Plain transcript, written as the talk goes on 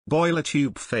Boiler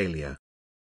tube failure.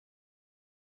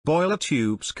 Boiler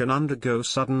tubes can undergo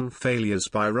sudden failures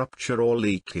by rupture or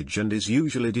leakage and is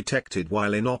usually detected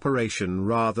while in operation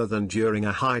rather than during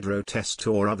a hydro test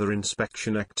or other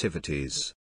inspection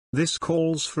activities. This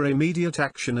calls for immediate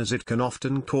action as it can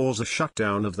often cause a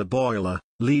shutdown of the boiler,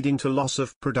 leading to loss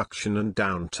of production and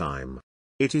downtime.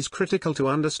 It is critical to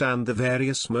understand the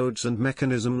various modes and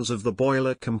mechanisms of the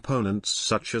boiler components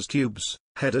such as tubes,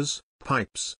 headers,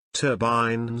 pipes,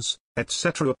 turbines,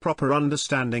 etc. A proper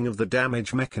understanding of the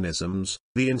damage mechanisms,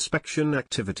 the inspection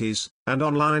activities, and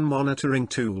online monitoring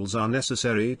tools are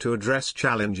necessary to address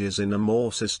challenges in a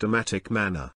more systematic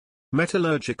manner.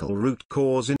 Metallurgical root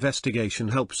cause investigation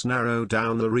helps narrow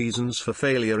down the reasons for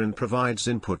failure and provides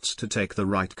inputs to take the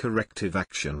right corrective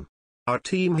action. Our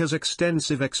team has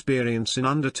extensive experience in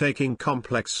undertaking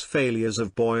complex failures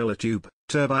of boiler tube,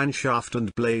 turbine shaft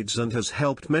and blades and has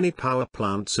helped many power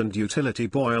plants and utility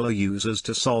boiler users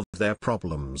to solve their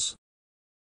problems.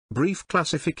 Brief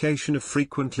classification of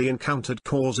frequently encountered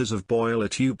causes of boiler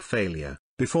tube failure.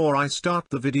 Before I start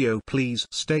the video, please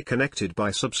stay connected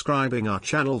by subscribing our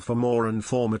channel for more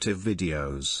informative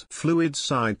videos. Fluid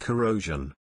side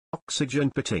corrosion.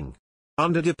 Oxygen pitting.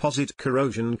 Under-deposit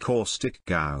corrosion-caustic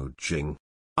gouging.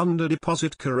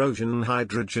 Under-deposit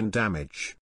corrosion-hydrogen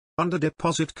damage.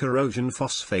 Under-deposit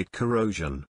corrosion-phosphate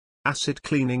corrosion. Acid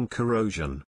cleaning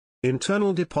corrosion.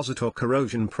 Internal deposit or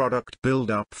corrosion product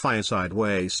build-up. Fireside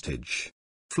wastage.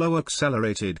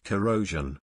 Flow-accelerated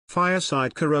corrosion.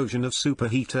 Fireside corrosion of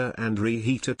superheater and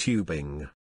reheater tubing.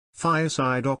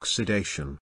 Fireside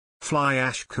oxidation. Fly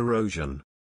ash corrosion.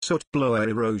 Soot blower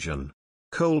erosion.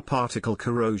 Coal particle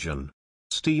corrosion.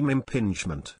 Steam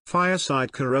impingement.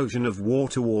 Fireside corrosion of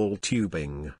water wall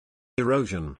tubing.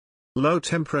 Erosion. Low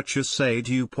temperature say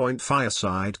dew point.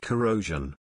 Fireside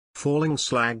corrosion. Falling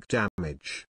slag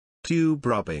damage. Tube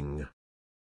rubbing.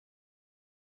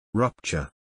 Rupture.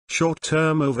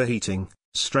 Short-term overheating,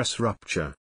 stress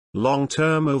rupture.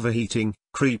 Long-term overheating,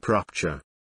 creep rupture.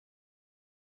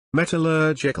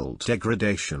 Metallurgical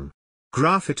degradation.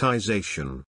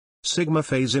 Graphitization. Sigma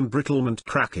phase embrittlement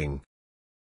cracking.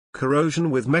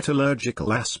 Corrosion with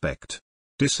metallurgical aspect.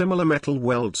 Dissimilar metal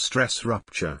weld stress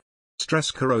rupture.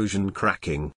 Stress corrosion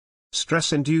cracking.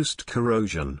 Stress-induced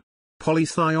corrosion.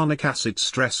 Polythionic acid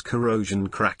stress corrosion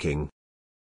cracking.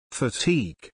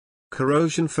 Fatigue.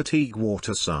 Corrosion fatigue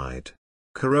waterside.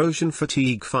 Corrosion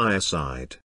fatigue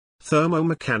fireside.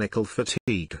 Thermomechanical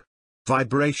fatigue.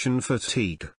 Vibration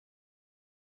fatigue.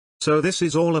 So this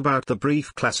is all about the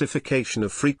brief classification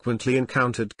of frequently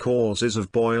encountered causes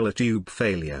of boiler tube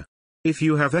failure. If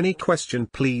you have any question,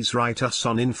 please write us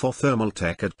on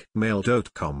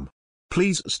infothermaltech@gmail.com.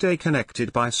 Please stay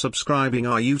connected by subscribing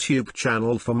our YouTube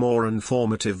channel for more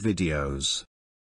informative videos.